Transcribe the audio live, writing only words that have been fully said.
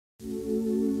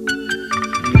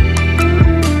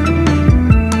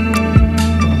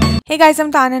Hey guys,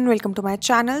 I'm Tanya and welcome to my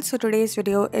channel. So today's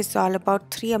video is all about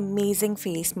 3 amazing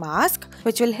face masks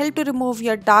which will help to remove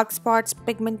your dark spots,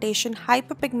 pigmentation,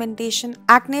 hyperpigmentation,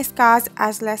 acne scars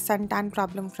as well as suntan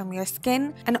problem from your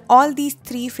skin. And all these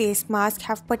 3 face masks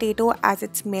have potato as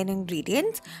its main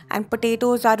ingredients, and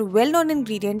potatoes are a well-known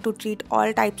ingredient to treat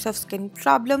all types of skin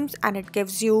problems, and it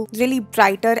gives you really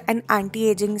brighter and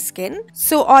anti-aging skin.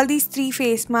 So all these 3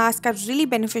 face masks are really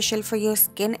beneficial for your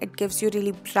skin. It gives you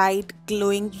really bright,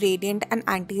 glowing, radiant and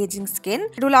anti-aging skin.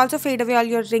 It will also fade away all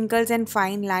your wrinkles and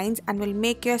fine lines and will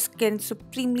make your skin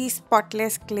supremely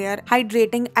spotless, clear,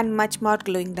 hydrating and much more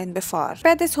glowing than before. To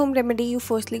prepare this home remedy, you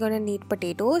firstly gonna need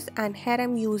potatoes, and here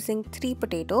I'm using 3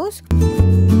 potatoes.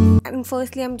 And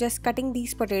firstly I'm just cutting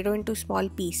these potatoes into small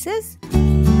pieces.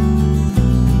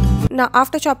 Now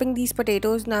after chopping these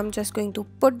potatoes, now I'm just going to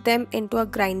put them into a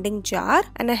grinding jar,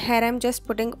 and here I'm just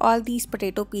putting all these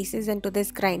potato pieces into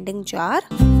this grinding jar.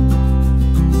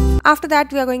 After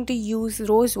that we are going to use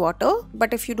rose water,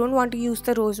 but if you don't want to use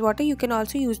the rose water, you can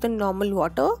also use the normal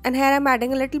water, and here I'm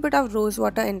adding a little bit of rose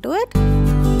water into it.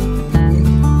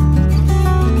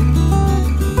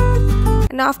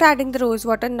 And after adding the rose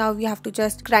water, now we have to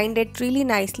just grind it really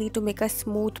nicely to make a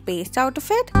smooth paste out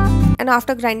of it. And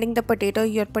after grinding the potato,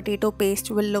 your potato paste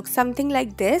will look something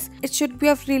like this. It should be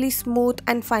of really smooth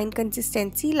and fine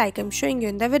consistency like I'm showing you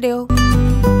in the video.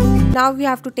 Now we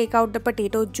have to take out the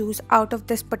potato juice out of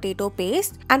this potato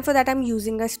paste, and for that I'm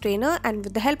using a strainer, and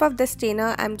with the help of this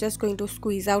strainer I'm just going to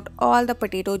squeeze out all the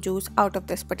potato juice out of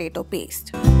this potato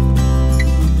paste.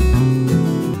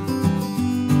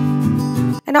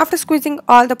 And after squeezing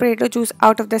all the potato juice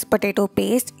out of this potato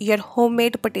paste, your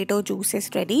homemade potato juice is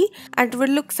ready, and it will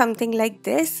look something like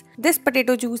this. This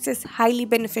potato juice is highly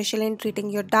beneficial in treating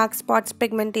your dark spots,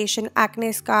 pigmentation,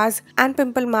 acne scars and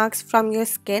pimple marks from your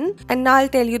skin. And now I'll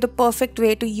tell you the perfect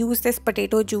way to use this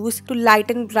potato juice to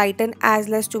lighten, brighten as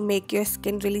well as to make your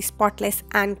skin really spotless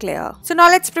and clear. So now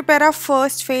let's prepare our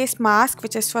first face mask,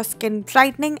 which is for skin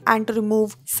brightening and to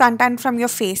remove suntan from your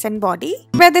face and body. To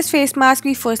prepare this face mask,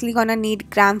 we firstly gonna need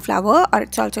gram flour, or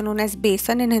it's also known as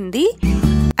besan in Hindi.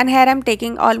 And here I'm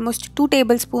taking almost 2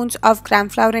 tablespoons of gram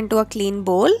flour into a clean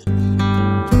bowl.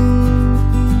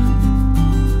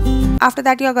 After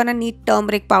that you're gonna need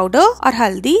turmeric powder or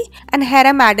haldi, and here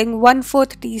I'm adding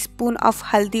 1/4 teaspoon of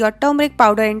haldi or turmeric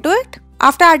powder into it.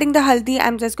 After adding the haldi,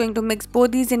 I'm just going to mix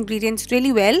both these ingredients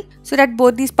really well so that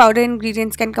both these powder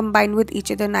ingredients can combine with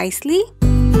each other nicely.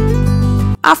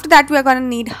 After that we are gonna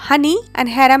need honey, and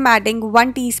here I'm adding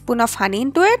 1 teaspoon of honey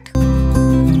into it.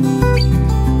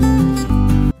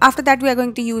 After that we are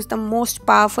going to use the most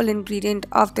powerful ingredient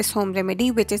of this home remedy,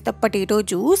 which is the potato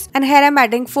juice, and here I'm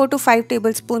adding 4 to 5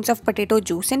 tablespoons of potato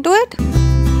juice into it.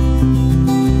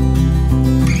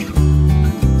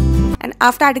 And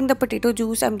after adding the potato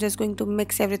juice, I'm just going to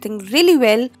mix everything really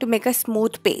well to make a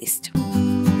smooth paste.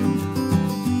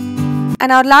 And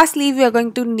now lastly we are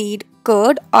going to need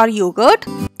curd or yogurt,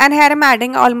 and here I'm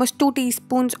adding almost 2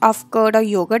 teaspoons of curd or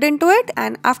yogurt into it.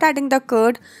 And after adding the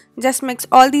curd, just mix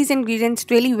all these ingredients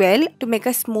really well to make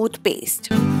a smooth paste.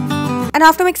 And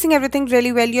after mixing everything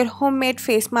really well, your homemade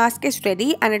face mask is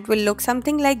ready, and it will look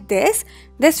something like this.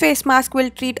 This face mask will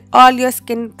treat all your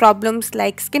skin problems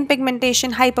like skin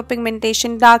pigmentation,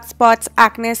 hyperpigmentation, dark spots,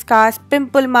 acne scars,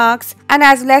 pimple marks, and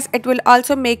as well as it will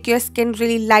also make your skin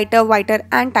really lighter, whiter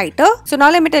and tighter. So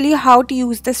now let me tell you how to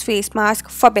use this face mask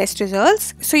for best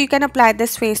results. So you can apply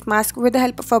this face mask with the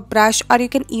help of a brush, or you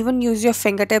can even use your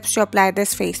fingertips to apply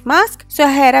this face mask. So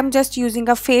here I'm just using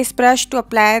a face brush to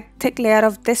apply a thick layer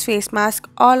of this face mask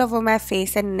all over my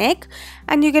face and neck,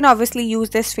 and you can obviously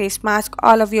use this face mask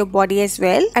all over your body as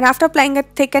well. And after applying a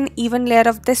thick and even layer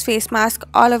of this face mask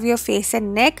all over your face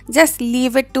and neck, just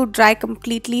leave it to dry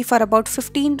completely for about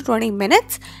 15 to 20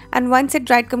 minutes, and once it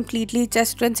dried completely,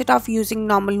 just rinse it off using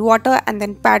normal water and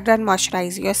then powder and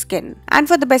moisturize your skin. And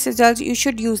for the best results, you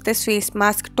should use this face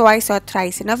mask twice or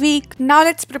thrice in a week. Now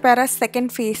let's prepare a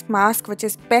second face mask, which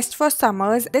is best for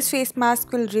summers. This face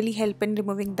mask will really help in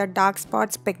removing the dark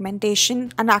spots,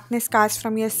 pigmentation and acne scars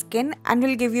from your skin, and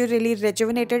will give you really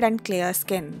rejuvenated and clear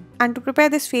skin. And to prepare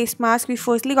this face mask, we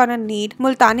firstly gonna need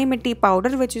multani mitti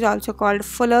powder, which is also called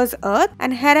fuller's earth,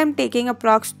 and here I'm taking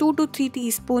approx 2 to 3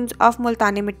 teaspoons of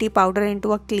multani mitti powder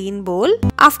into a clean bowl.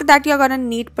 After that you're gonna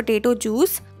need potato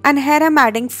juice, and here I'm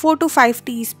adding 4 to 5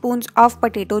 teaspoons of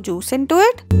potato juice into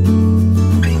it.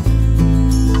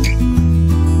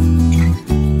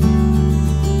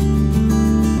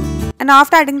 And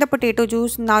after adding the potato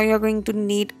juice, now you're going to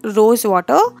need rose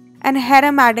water, and here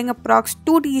I'm adding approx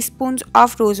 2 teaspoons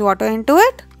of rose water into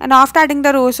it. And after adding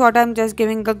the rose water, I'm just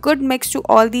giving a good mix to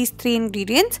all these 3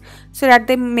 ingredients so that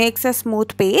they makes a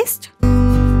smooth paste.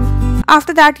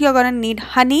 After that, you're gonna need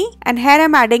honey, and here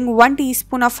I'm adding 1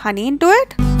 teaspoon of honey into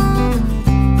it.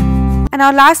 And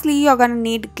now lastly, you're gonna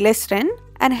need glycerin,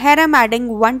 and here I'm adding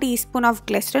 1 teaspoon of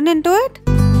glycerin into it.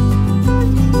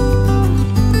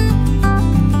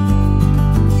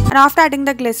 And after adding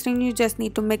the glycerin, you just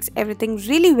need to mix everything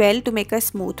really well to make a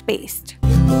smooth paste.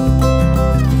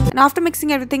 And after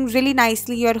mixing everything really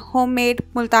nicely, your homemade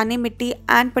multani mitti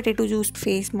and potato juice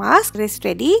face mask is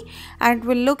ready, and it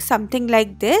will look something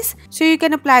like this. So you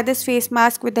can apply this face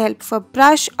mask with the help of a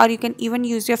brush, or you can even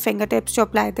use your fingertips to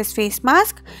apply this face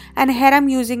mask. And here I'm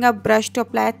using a brush to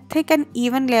apply a thick and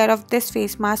even layer of this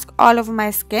face mask all over my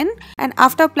skin. And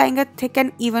after applying a thick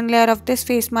and even layer of this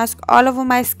face mask all over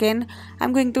my skin,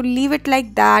 I'm going to leave it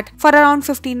like that for around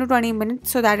 15 to 20 minutes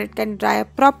so that it can dry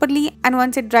up properly. And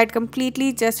once it dried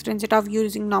completely, just rinse it off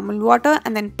using normal water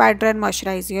and then pat dry and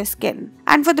moisturize your skin.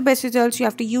 And for the best results, you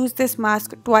have to use this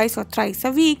mask twice or thrice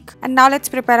a week. And now let's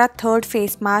prepare our third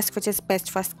face mask, which is best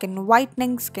for skin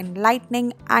whitening, skin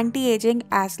lightening, anti-aging,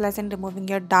 as well as in removing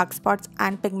your dark spots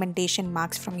and pigmentation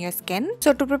marks from your skin.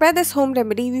 So to prepare this home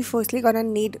remedy, we firstly gonna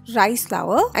need rice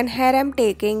flour, and here I'm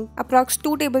taking approx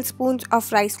 2 tablespoons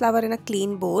of rice flour in a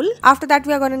clean bowl. After that,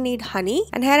 we are gonna need honey,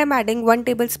 and here I'm adding 1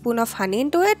 tablespoon of honey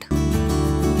into it.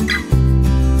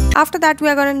 After that, we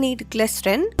are going to need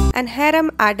glycerin, and here I'm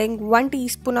adding 1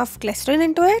 teaspoon of glycerin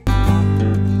into it.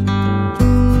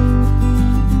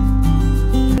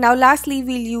 Now lastly,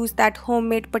 we'll use that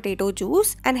homemade potato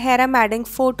juice, and here I'm adding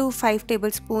 4 to 5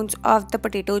 tablespoons of the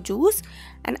potato juice.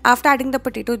 And after adding the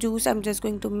potato juice, I'm just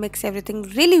going to mix everything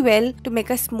really well to make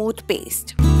a smooth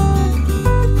paste.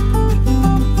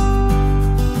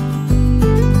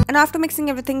 And after mixing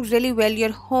everything really well,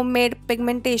 your homemade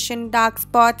pigmentation, dark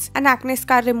spots and acne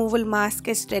scar removal mask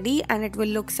is ready, and it will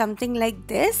look something like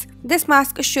this. This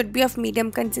mask should be of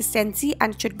medium consistency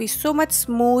and should be so much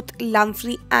smooth, lump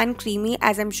free and creamy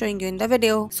as I'm showing you in the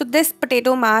video. So this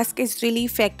potato mask is really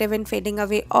effective in fading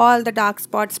away all the dark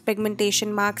spots,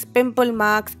 pigmentation marks, pimple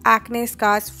marks, acne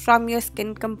scars from your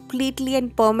skin completely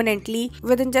and permanently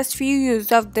within just few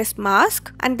uses of this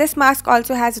mask. And this mask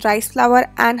also has rice flour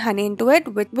and honey into it,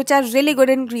 which are really good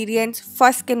ingredients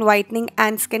for skin whitening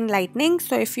and skin lightening.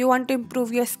 So if you want to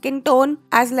improve your skin tone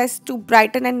as well as to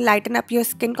brighten and lighten up your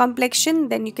skin complexion,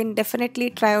 then you can definitely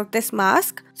try out this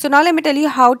mask. So now let me tell you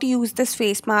how to use this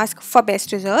face mask for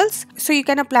best results. So you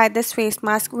can apply this face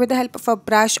mask with the help of a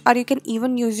brush, or you can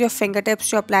even use your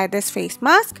fingertips to apply this face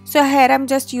mask. So here I'm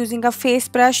just using a face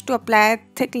brush to apply a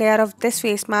thick layer of this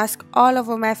face mask all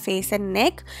over my face and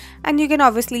neck, and you can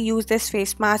obviously use this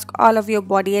face mask all over your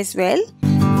body as well.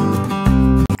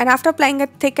 And after applying a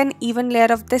thick and even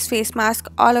layer of this face mask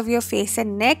all over your face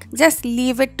and neck, just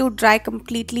leave it to dry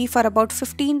completely for about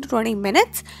 15 to 20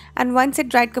 minutes. And once it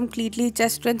dried completely,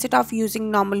 just rinse it off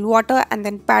using normal water and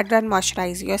then pat dry and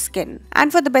moisturize your skin.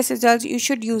 And for the best results, you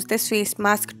should use this face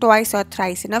mask twice or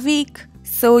thrice in a week.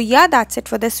 So yeah, that's it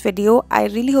for this video. I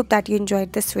really hope that you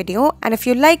enjoyed this video, and if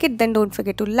you like it, then don't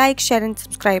forget to like, share and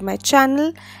subscribe my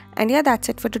channel. And yeah, that's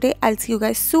it for today. I'll see you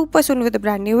guys super soon with a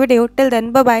brand new video. Till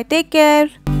then, bye bye, take care.